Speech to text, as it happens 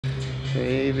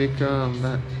Baby, come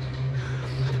back.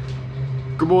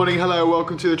 Good morning, hello,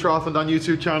 welcome to the TriathlonDan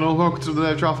YouTube channel. Welcome to the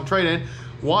day of triathlon training.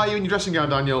 Why are you in your dressing gown,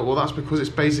 Daniel? Well, that's because it's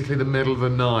basically the middle of the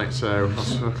night, so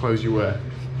that's the clothes you wear.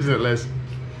 Isn't it, Liz?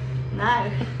 No.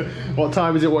 What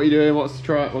time is it? What are you doing? What's the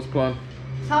plan?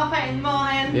 It's 8:30 in the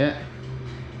morning. Yeah.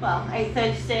 Well,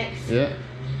 8:36. Yeah.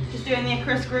 Just doing the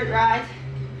Icarus route ride.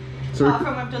 So Apart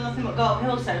from I've done nothing but go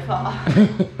uphill so far.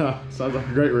 Sounds like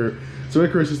a great route. So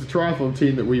Icarus is the triathlon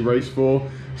team that we race for.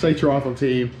 Say triathlon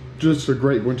team, just a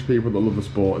great bunch of people that love the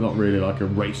sport, not really like a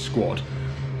race squad.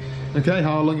 Okay,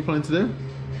 how long are you planning to do?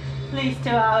 At least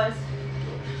 2 hours.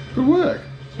 Good work.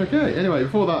 Okay, anyway,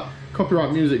 before that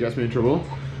copyright music gets me in trouble,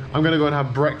 I'm going to go and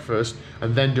have breakfast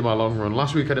and then do my long run.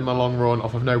 Last week I did my long run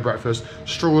off of no breakfast,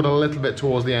 struggled a little bit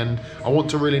towards the end. I want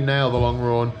to really nail the long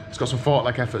run. It's got some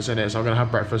fartlek efforts in it, so I'm going to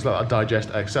have breakfast, let that digest,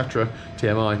 etc.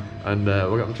 TMI, and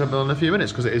we'll get on the treadmill in a few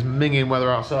minutes because it is minging weather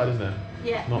outside, isn't it?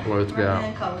 Yeah. Not the weather to be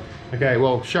out. Cold. Okay,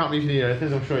 well, shout me if you need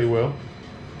anything, I'm sure you will.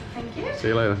 Thank you. See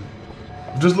you later.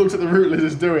 I've just looked at the route Liz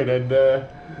is doing, and it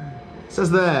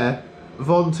says there,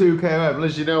 Von 2 KOM.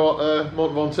 Liz, do you know what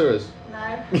Mont Ventoux is?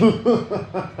 No.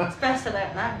 It's best I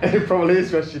don't know. It probably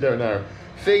is best you don't know.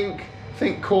 Think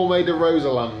Cormet de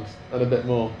Roseland and a bit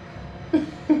more.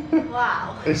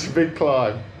 Wow. It's a big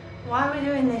climb. Why are we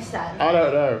doing this then? I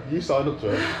don't know. You signed up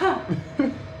to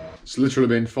it. It's literally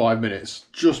been 5 minutes.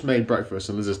 Just made breakfast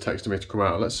and Liz has texted me to come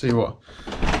out. Let's see what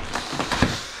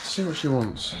she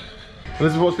wants.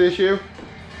 Liz, what's the issue?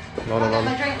 My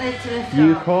drink lid to lift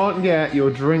You up. can't get your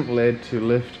drink lid to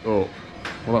lift up.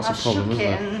 Well, that's a problem, isn't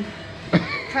it? And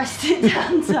pressed it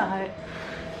down tight.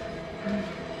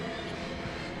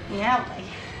 Yeah,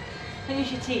 don't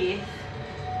use your teeth.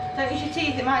 Don't use your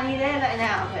teeth, it might need air letting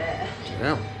out of it.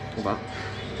 Yeah, hold on.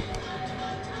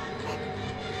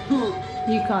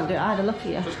 You can't do it either, look at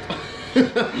you.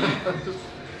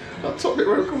 That top bit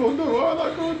won't come undone. Why won't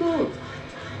that come undone?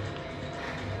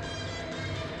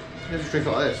 You just drink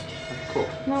like this, like a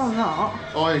cup. No, I'm not.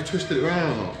 Oh, you twisted it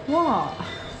around. What?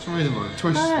 For some reason, like,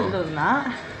 twist I stuff. haven't done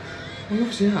that. Well, you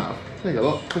obviously have. There you go,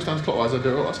 look. Twist anti-clockwise, I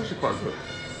do it. That's actually quite good.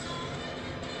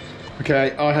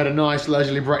 Okay, I had a nice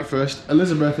leisurely breakfast.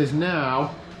 Elizabeth is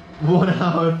now 1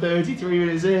 hour 33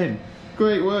 minutes in.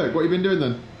 Great work. What have you been doing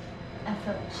then?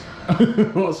 Efforts.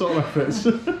 What sort of efforts?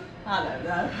 I don't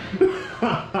know.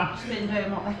 Just been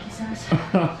doing what Becky says.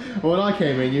 Well, when I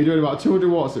came in, you were doing about 200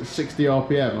 watts at 60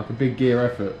 RPM, like a big gear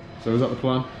effort. So was that the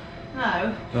plan?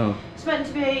 No. Oh. It's meant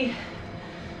to be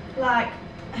like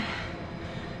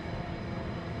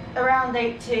around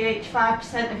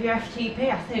 80–85% of your FTP,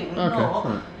 I think. Okay.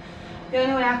 Right. The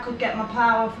only way I could get my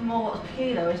power for more watts per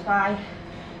kilo is by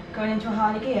going into a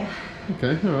harder gear.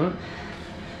 Okay, alright.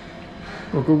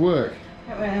 Well, good work.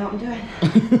 I don't really know what I'm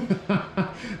doing.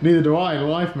 Neither do I in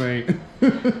life, mate.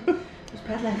 Just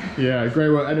pedaling. Yeah, great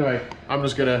work. Anyway, I'm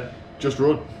just gonna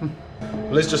run.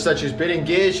 Liz just said she's been in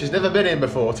gears she's never been in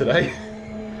before today.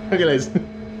 Look at Liz.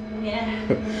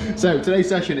 Yeah. So today's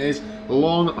session is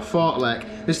long fartlek.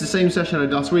 This is the same session I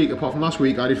did last week. Apart from last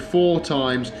week, I did 4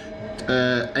 times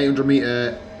 800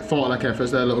 meter fartlek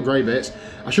efforts. They're little grey bits.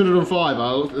 I should have done 5.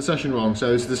 I looked at the session wrong.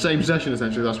 So it's the same session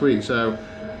essentially last week. So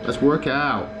let's work it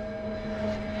out.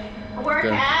 Work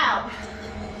out.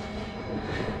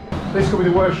 This could be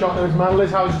the worst shot known to man.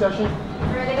 Liz, how was your session?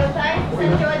 Really good, thanks.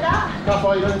 Enjoyed that. How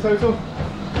far are you done in total?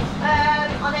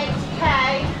 On 80k,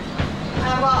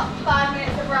 I've got 5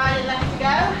 minutes of riding left to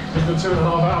go. You've done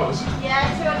 2.5 hours. Yeah,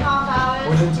 2.5 hours.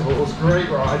 With intervals, great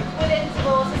ride. With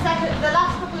intervals. The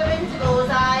last couple of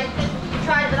intervals I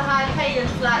tried with a high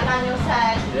cadence like Daniel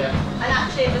said. Yeah. And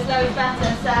actually it was loads better,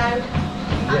 so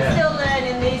I'm still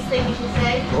learning these things, you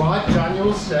see. Right,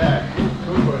 Daniel said.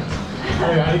 Good work.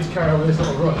 Anyway, I need to carry on with this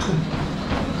little run.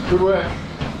 Good work.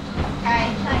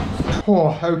 Okay, thanks.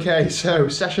 Oh, okay, so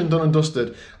session done and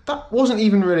dusted. That wasn't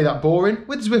even really that boring.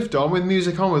 With Zwift on, with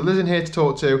music on, with Liz in here to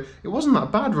talk to, it wasn't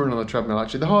that bad running on the treadmill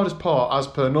actually. The hardest part, as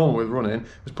per normal with running,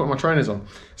 was putting my trainers on.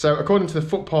 So according to the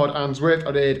FootPod and Zwift,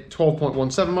 I did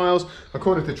 12.17 miles.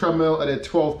 According to the treadmill, I did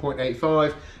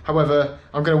 12.85. However,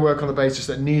 I'm going to work on the basis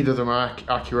that neither of them are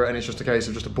accurate and it's just a case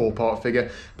of just a ballpark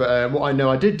figure. But what I know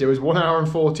I did do is 1 hour and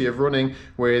 40 of running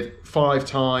with 5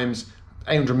 times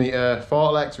 800 meter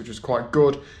fartleks, which was quite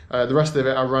good. The rest of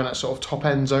it I ran at sort of top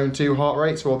end zone 2 heart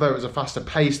rate, so although it was a faster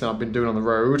pace than I've been doing on the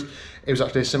road, it was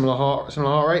actually a similar heart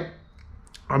rate.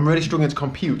 I'm really struggling to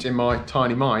compute in my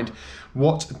tiny mind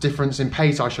what difference in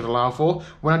pace I should allow for.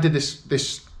 When I did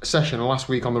this session last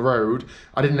week on the road,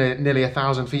 I did nearly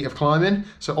 1,000 feet of climbing,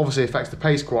 so obviously affects the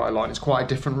pace quite a lot. It's quite a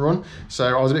different run,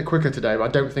 so I was a bit quicker today, but I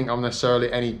don't think I'm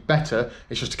necessarily any better.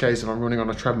 It's just a case of I'm running on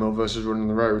a treadmill versus running on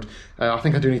the road. I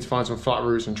think I do need to find some flat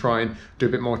routes and try and do a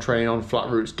bit more training on flat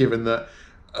routes, given that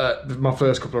my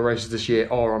first couple of races this year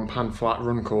are on pan flat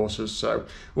run courses, so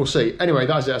we'll see. Anyway,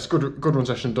 that's it. That's a good run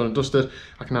session done and dusted.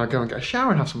 I can now go and get a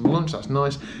shower and have some lunch. That's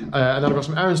nice. And then I've got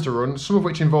some errands to run, some of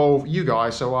which involve you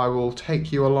guys, so I will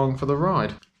take you along for the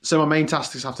ride. So my main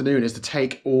task this afternoon is to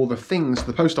take all the things to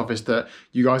the post office that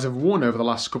you guys have won over the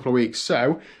last couple of weeks.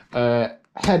 So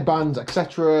headbands,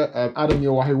 etc. Adam,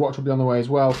 your Wahoo watch will be on the way as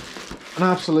well. An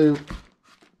absolute,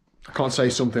 I can't say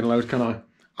something loud, can I?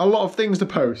 A lot of things to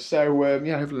post, so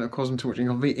yeah, hopefully it won't cause them too much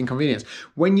inconvenience.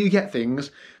 When you get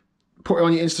things, put it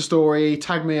on your Insta story,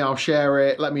 tag me, I'll share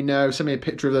it, let me know, send me a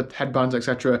picture of the headbands,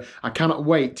 etc. I cannot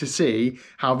wait to see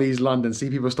how these land and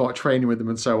see people start training with them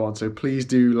and so on, so please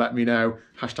do let me know.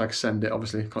 Hashtag send it,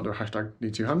 obviously, can't do a hashtag,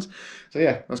 need two hands. So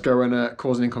yeah, let's go and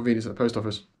cause an inconvenience at the post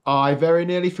office. I very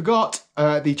nearly forgot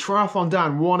the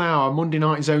TriathlonDan 1 hour Monday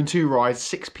night Zone 2 ride,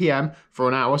 6 PM for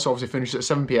an hour, so obviously finished at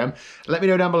 7 PM. Let me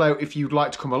know down below if you'd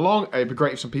like to come along. It'd be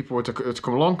great if some people were to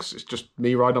come along, because it's just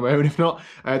me riding on my own if not.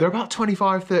 There were about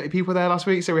 25, 30 people there last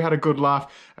week, so we had a good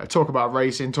laugh. Talk about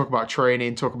racing, talk about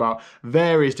training, talk about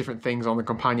various different things on the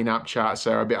companion app chat,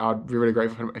 so I'd be really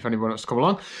grateful if anyone wants to come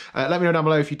along. Let me know down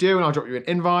below if you do, and I'll drop you an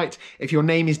invite. If your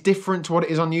name is different to what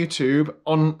it is on YouTube,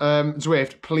 on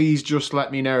Zwift, please just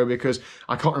let me know, because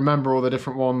I can't remember all the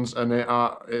different ones, and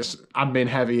it's admin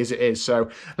heavy as it is, so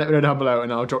let me know down below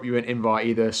and I'll drop you an invite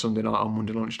either Sunday night or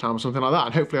Monday lunchtime or something like that,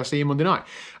 and hopefully I'll see you Monday night.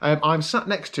 I'm sat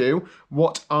next to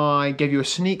what I gave you a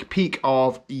sneak peek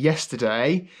of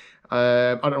yesterday.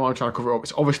 I don't know why I'm trying to cover it up.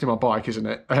 It's obviously my bike, isn't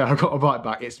it? I've got my bike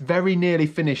back. It's very nearly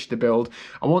finished the build.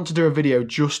 I want to do a video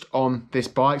just on this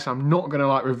bike, so I'm not going to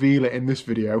like reveal it in this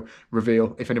video.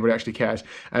 Reveal, if anybody actually cares.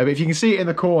 But if you can see it in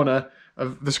the corner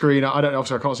of the screen, I don't know,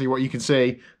 so I can't see what you can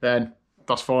see, then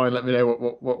that's fine. Let me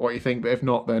know what you think, but if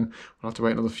not, then we'll have to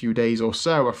wait another few days or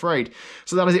so, I'm afraid.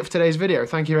 So that is it for today's video.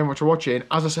 Thank you very much for watching.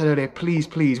 As I said earlier,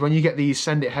 please, when you get these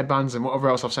Send It headbands and whatever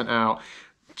else I've sent out,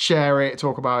 share it,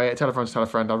 talk about it, tell a friend to tell a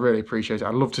friend. I really appreciate it.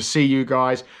 I'd love to see you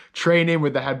guys training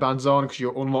with the headbands on, because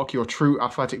you'll unlock your true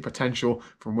athletic potential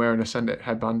from wearing a Send It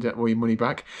headband, get all your money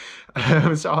back.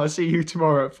 So I'll see you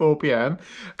tomorrow at 4 PM.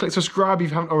 Click subscribe if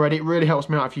you haven't already. It really helps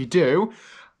me out if you do.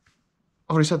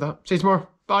 I've already said that. See you tomorrow.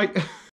 Bye.